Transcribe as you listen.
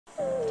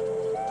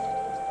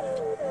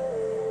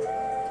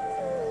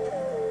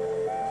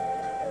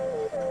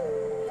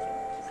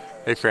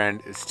Hey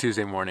friend, it's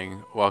Tuesday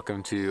morning.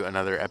 Welcome to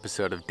another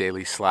episode of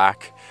Daily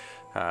Slack,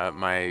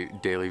 my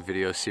daily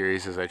video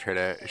series as I try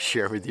to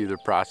share with you the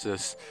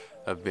process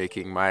of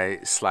making my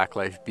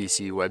Slacklife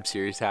BC web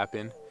series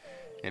happen.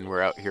 And we're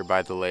out here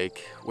by the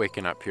lake.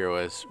 Waking up here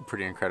was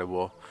pretty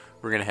incredible.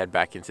 We're gonna head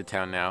back into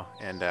town now,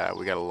 and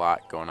we got a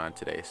lot going on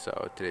today,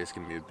 so today's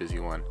gonna be a busy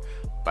one.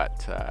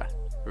 But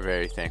we're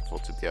very thankful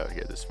to be out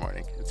here this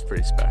morning. It's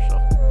pretty special.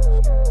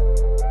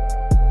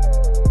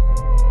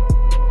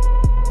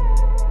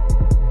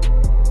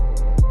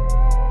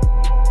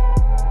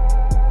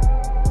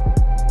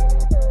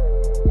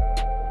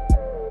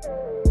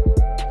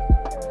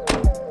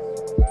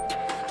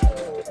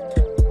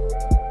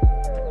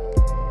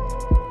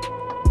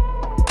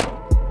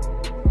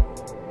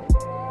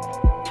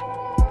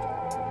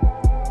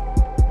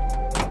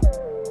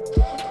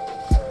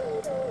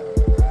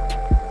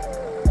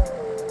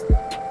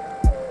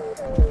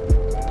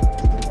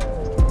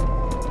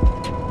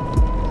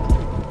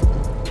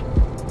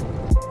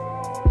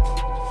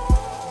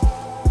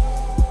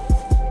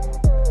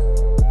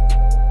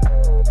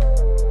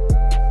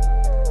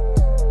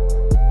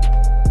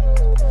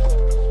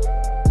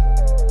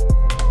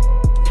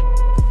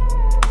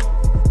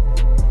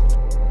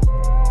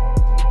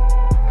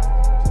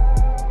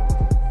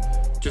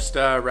 Just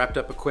wrapped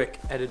up a quick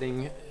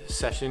editing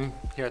session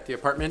here at the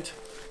apartment,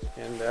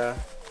 and now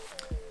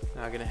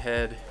I'm gonna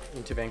head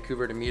into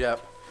Vancouver to meet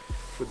up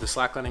with the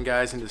Slacklining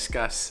guys and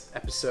discuss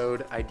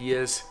episode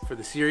ideas for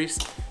the series,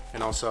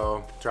 and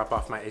also drop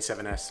off my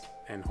A7S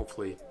and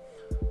hopefully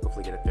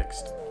get it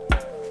fixed.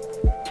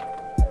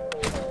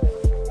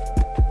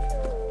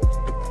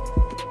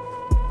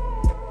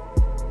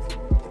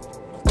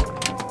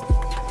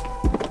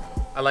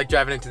 I like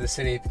driving into the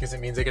city because it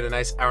means I get a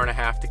nice hour and a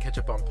half to catch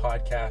up on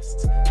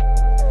podcasts.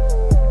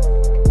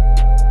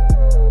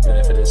 Even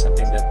if it is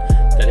something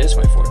that is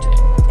my forte.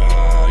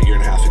 A year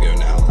and a half ago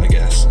now, I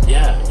guess.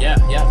 Yeah.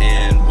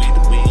 And we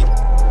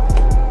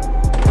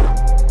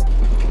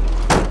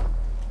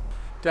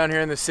Down here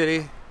in the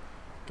city,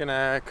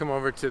 gonna come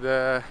over to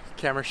the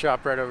camera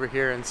shop right over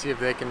here and see if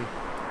they can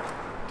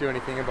do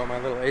anything about my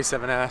little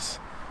A7S.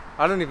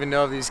 I don't even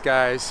know if these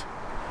guys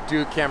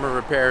do camera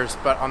repairs,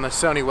 but on the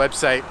Sony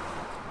website,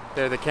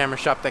 they're the camera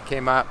shop that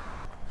came up.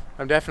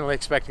 I'm definitely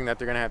expecting that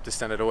they're gonna have to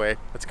send it away.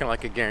 That's kind of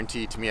like a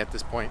guarantee to me at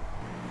this point.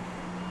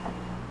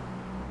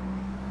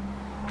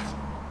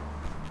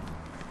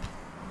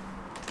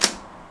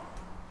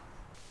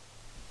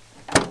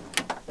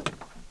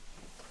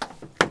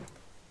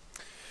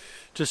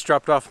 Just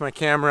dropped off my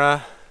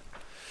camera.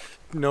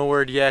 No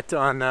word yet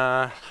on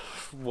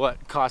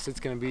what cost it's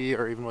gonna be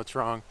or even what's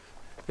wrong.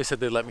 They said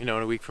they'd let me know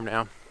in a week from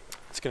now.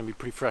 It's gonna be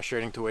pretty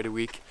frustrating to wait a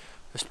week,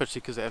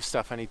 especially because I have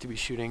stuff I need to be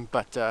shooting,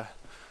 but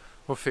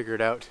we'll figure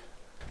it out.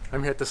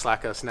 I'm here at the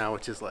Slack house now,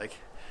 which is like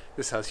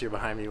this house here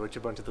behind me, which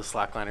a bunch of the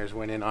Slackliners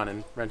went in on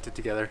and rented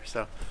together.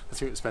 So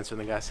let's meet with Spencer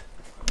and the guys.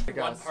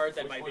 One part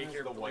that might make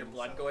your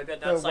blood go a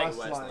bit, that's like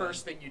the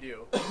first thing you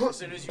do. As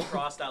soon as you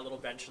cross that little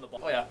bench in the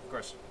ball. Oh yeah, of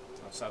course.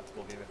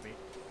 Acceptable game with me.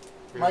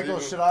 Michael,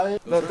 should I?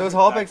 Those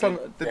haul bags,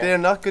 they're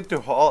not good to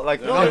haul.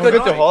 Like, not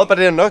good to haul, but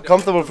they're not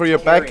comfortable for your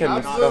back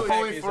and stuff. Absolutely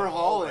only for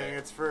hauling.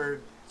 It's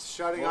for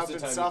shutting up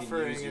and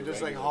suffering and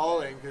just like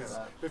hauling. Because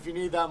if you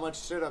need that much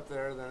shit up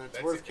there, then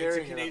it's worth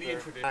carrying it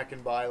up there. I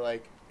can buy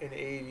like an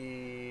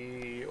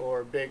 80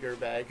 or bigger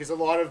bag, because a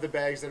lot of the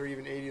bags that are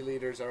even 80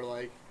 liters are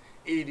like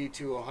 80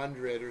 to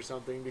 100 or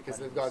something, because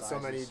they've got so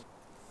many.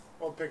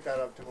 I'll pick that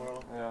up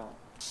tomorrow. Yeah.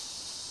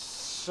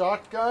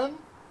 Shotgun?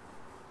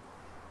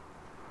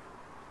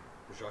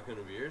 Shotgun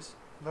of yours?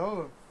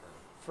 No.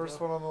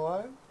 First one on the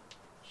line?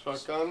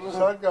 Shotgun?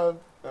 Shotgun.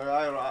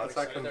 Alright,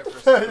 second.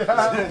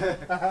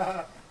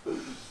 Yeah. You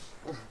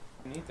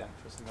need them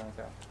for something like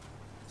that.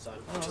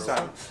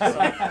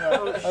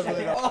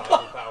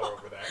 Power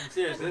over that.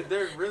 Seriously,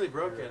 they're really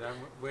broken.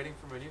 I'm waiting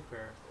for my new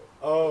pair.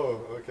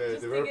 Oh, okay.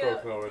 They were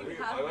broken already.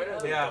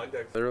 Yeah,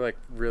 they're like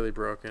really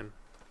broken.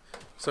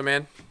 So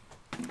man,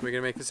 we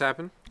gonna make this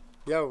happen?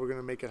 Yeah, we're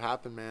gonna make it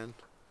happen, man.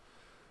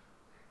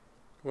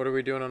 What are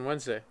we doing on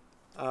Wednesday?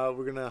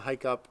 We're gonna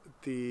hike up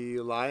the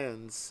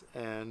Lions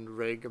and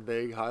rig a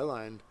big high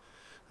line.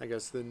 I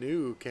guess the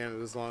new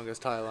Canada's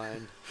longest high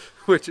line.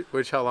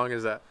 Which how long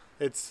is that?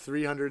 It's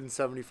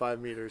 375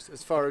 meters,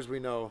 as far as we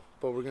know.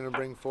 But we're gonna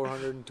bring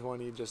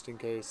 420 just in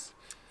case.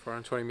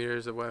 420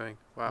 meters of webbing.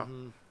 Wow.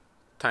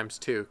 Times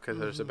 2, because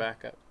there's a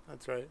backup.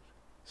 That's right.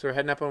 So we're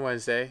heading up on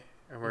Wednesday,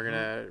 and we're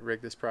gonna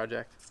rig this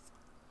project.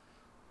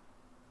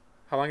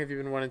 How long have you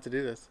been wanting to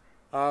do this?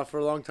 For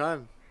a long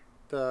time.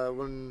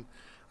 When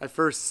I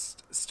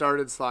first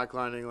started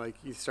slacklining, like,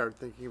 you start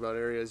thinking about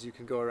areas you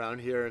can go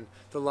around here, and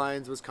the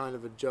Lions was kind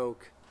of a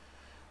joke.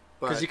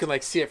 Because you can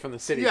like see it from the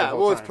city. Yeah, the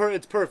whole well, time.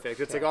 it's perfect.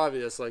 It's like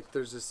obvious. Like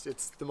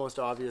it's the most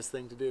obvious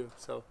thing to do.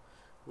 So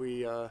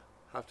we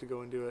have to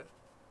go and do it.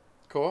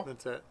 Cool.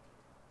 That's it.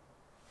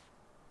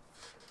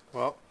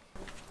 Well,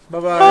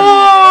 bye-bye.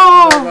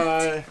 Oh!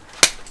 Bye-bye.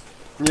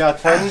 Yeah,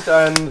 tent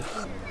and...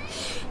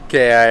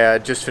 Okay, I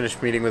just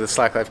finished meeting with the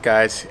Slacklife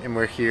guys, and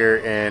we're here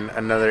in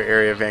another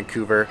area of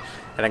Vancouver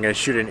and I'm going to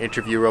shoot an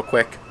interview real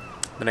quick.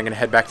 Then I'm going to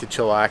head back to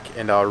Chilliwack,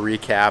 and I'll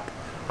recap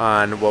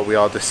on what we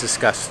all just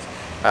discussed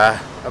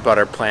about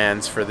our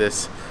plans for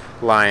this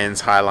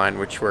Lions Highline,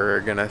 which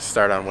we're going to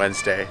start on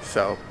Wednesday.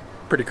 So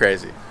pretty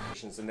crazy.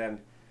 And then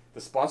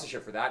the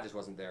sponsorship for that just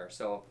wasn't there.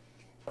 So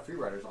free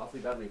riders awfully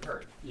badly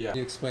hurt. Yeah. Can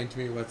you explain to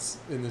me what's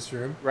in this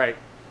room? Right.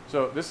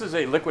 So this is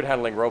a liquid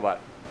handling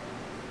robot.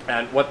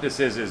 And what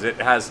this is it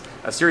has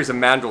a series of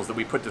mandrels that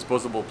we put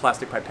disposable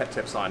plastic pipette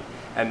tips on.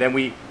 And then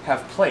we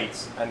have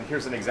plates, and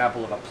here's an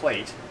example of a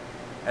plate.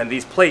 And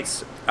these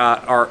plates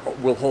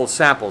will hold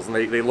samples, and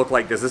they look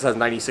like this. This has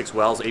 96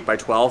 wells, 8 by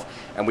 12,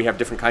 and we have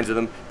different kinds of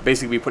them.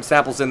 Basically, we put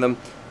samples in them,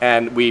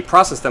 and we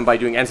process them by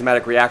doing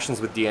enzymatic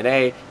reactions with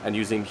DNA and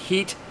using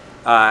heat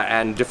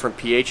and different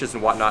pHs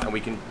and whatnot, and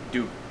we can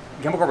do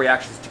chemical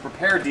reactions to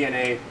prepare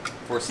DNA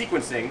for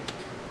sequencing.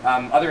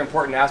 Other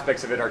important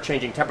aspects of it are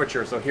changing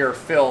temperature. So here,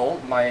 Phil,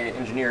 my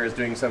engineer, is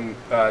doing some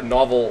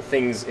novel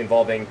things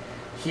involving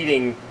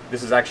heating.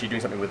 This is actually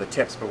doing something with the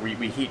tips, but we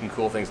heat and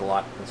cool things a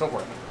lot and so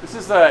forth.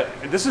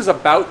 This is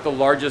about the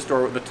largest,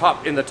 or the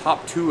top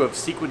 2 of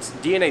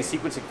DNA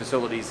sequencing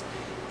facilities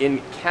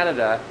in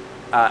Canada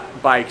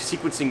by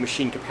sequencing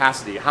machine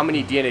capacity. How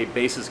many DNA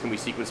bases can we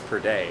sequence per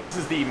day? This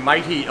is the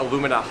mighty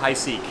Illumina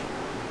HiSeq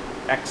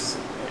X.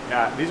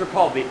 These are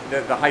called the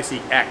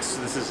HiSeq X.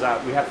 This is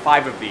we have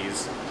 5 of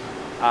these.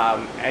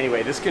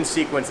 Anyway, this can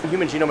sequence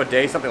human genome a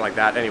day, something like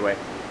that. Anyway,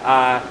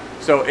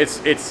 so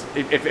it's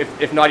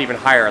if not even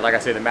higher. Like I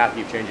say, the math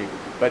keeps changing.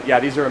 But yeah,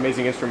 these are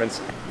amazing instruments.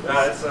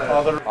 That's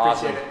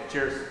awesome.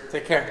 Cheers.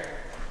 Take care.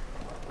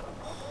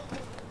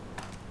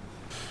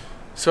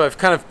 So I've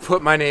kind of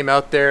put my name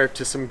out there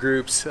to some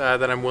groups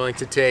that I'm willing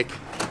to take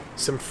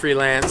some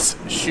freelance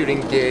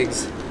shooting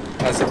gigs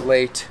as of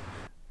late.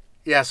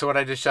 Yeah, so what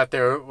I just shot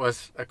there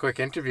was a quick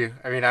interview.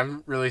 I mean,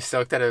 I'm really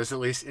stoked that it was at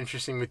least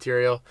interesting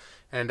material.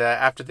 And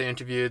after the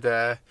interview,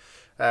 the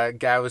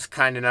guy was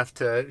kind enough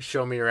to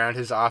show me around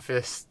his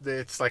office.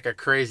 It's like a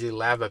crazy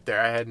lab up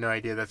there. I had no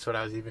idea that's what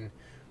I was even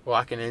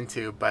walking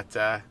into. But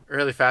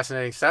really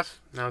fascinating stuff.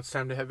 Now it's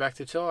time to head back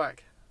to Chilliwack.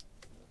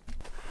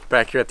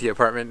 Back here at the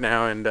apartment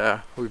now,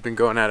 and we've been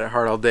going at it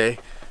hard all day.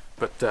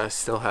 But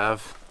still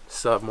have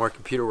more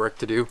computer work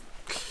to do.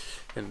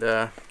 And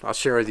I'll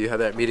share with you how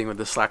that meeting with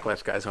the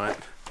Slacklife guys went.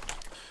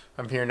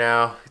 I'm here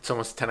now. It's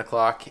almost 10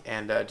 o'clock,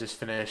 and just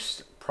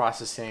finished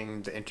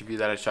processing the interview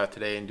that I shot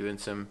today and doing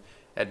some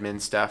admin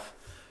stuff.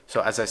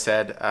 So as I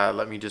said,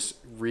 let me just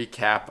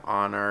recap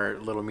on our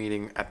little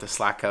meeting at the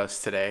Slack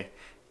House today.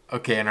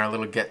 Okay, in our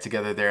little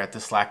get-together there at the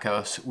Slack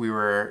House, we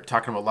were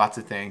talking about lots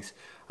of things.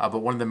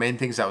 But one of the main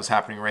things that was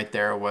happening right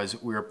there was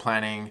we were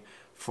planning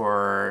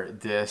for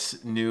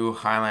this new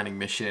highlining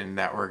mission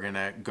that we're going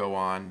to go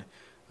on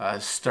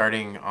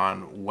starting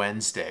on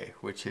Wednesday,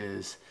 which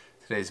is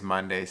today's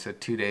Monday, so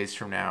 2 days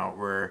from now.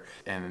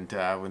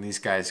 When these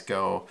guys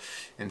go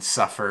and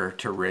suffer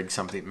to rig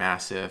something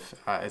massive,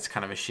 it's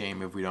kind of a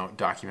shame if we don't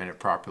document it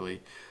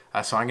properly.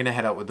 So I'm going to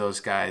head out with those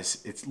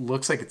guys. It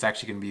looks like it's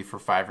actually going to be for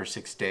 5 or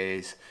 6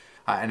 days.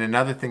 And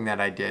another thing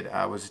that I did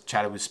was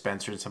chatted with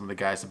Spencer and some of the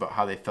guys about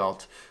how they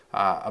felt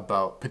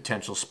about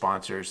potential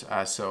sponsors.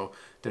 So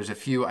there's a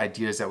few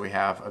ideas that we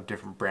have of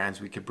different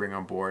brands we could bring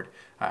on board.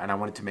 And I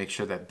wanted to make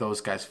sure that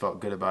those guys felt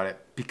good about it,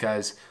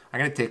 because I'm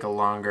going to take a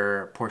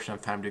longer portion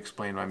of time to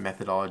explain my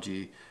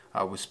methodology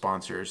with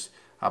sponsors.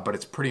 But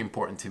it's pretty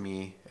important to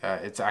me.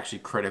 It's actually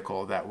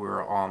critical that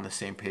we're all on the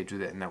same page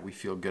with it and that we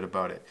feel good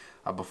about it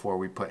before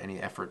we put any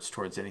efforts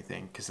towards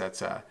anything, because that's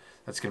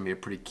going to be a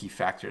pretty key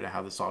factor to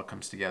how this all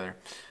comes together.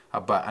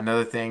 But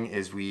another thing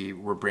is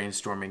we're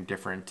brainstorming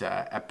different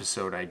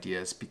episode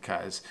ideas,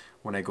 because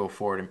when I go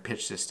forward and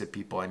pitch this to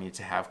people, I need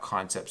to have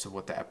concepts of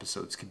what the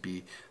episodes could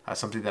be,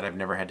 something that I've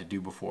never had to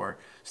do before.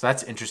 So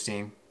that's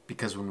interesting,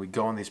 because when we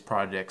go on these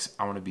projects,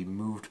 I want to be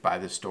moved by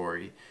the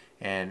story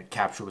and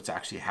capture what's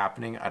actually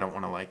happening. I don't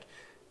want to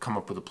come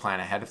up with a plan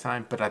ahead of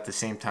time, but at the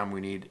same time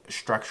we need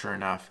structure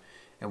enough,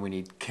 and we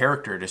need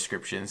character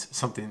descriptions,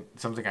 something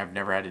I've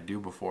never had to do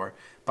before.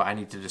 But I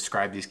need to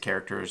describe these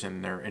characters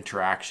and their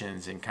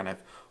interactions and kind of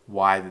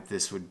why that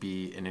this would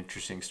be an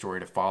interesting story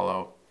to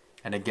follow.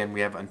 And again, we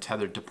have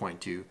Untethered to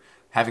point to.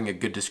 Having a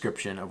good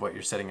description of what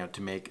you're setting out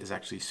to make is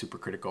actually super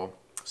critical.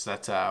 So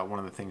that's one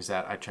of the things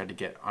that I tried to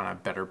get on a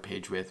better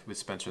page with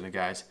Spencer and the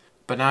guys.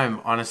 But now I'm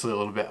honestly a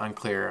little bit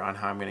unclear on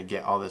how I'm going to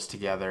get all this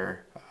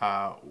together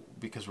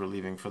because we're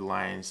leaving for the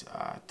Lions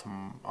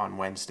on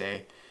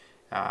Wednesday.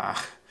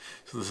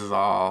 So this is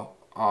all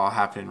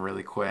happening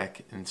really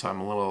quick, and so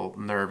I'm a little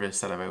nervous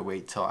that if I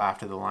wait till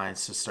after the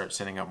Lions to start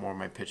setting up more of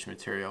my pitch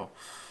material,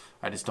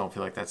 I just don't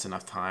feel like that's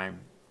enough time.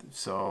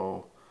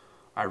 So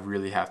I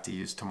really have to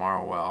use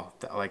tomorrow well.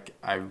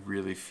 I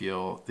really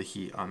feel the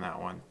heat on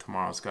that one.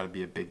 Tomorrow's got to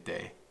be a big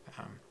day.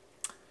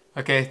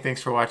 Okay,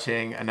 thanks for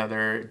watching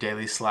another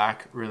Daily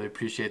Slack. Really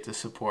appreciate the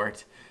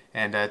support.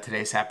 And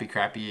today's Happy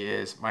Crappy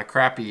is, my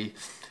crappy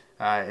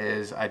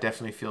is I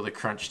definitely feel the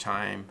crunch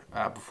time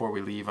before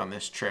we leave on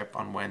this trip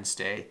on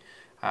Wednesday.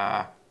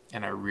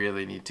 I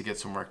really need to get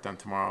some work done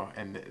tomorrow,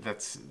 and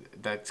that's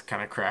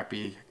kind of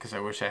crappy because I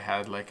wish I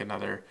had like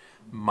another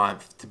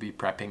month to be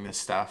prepping this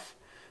stuff,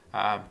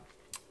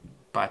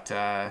 but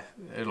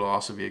it'll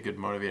also be a good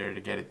motivator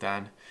to get it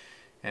done.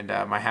 And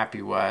my happy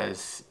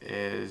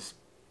is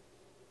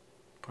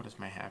what is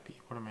my happy?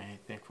 What am I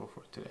thankful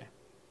for today?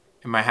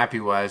 And my happy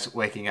was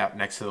waking up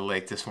next to the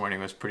lake this morning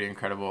was pretty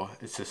incredible.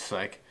 It's just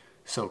like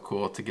so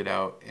cool to get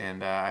out,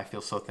 and I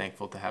feel so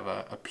thankful to have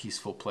a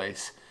peaceful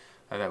place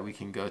that we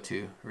can go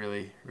to.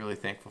 Really, really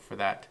thankful for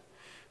that.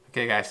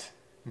 Okay, guys,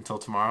 until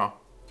tomorrow,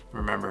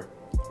 remember,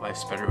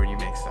 life's better when you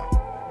make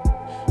stuff.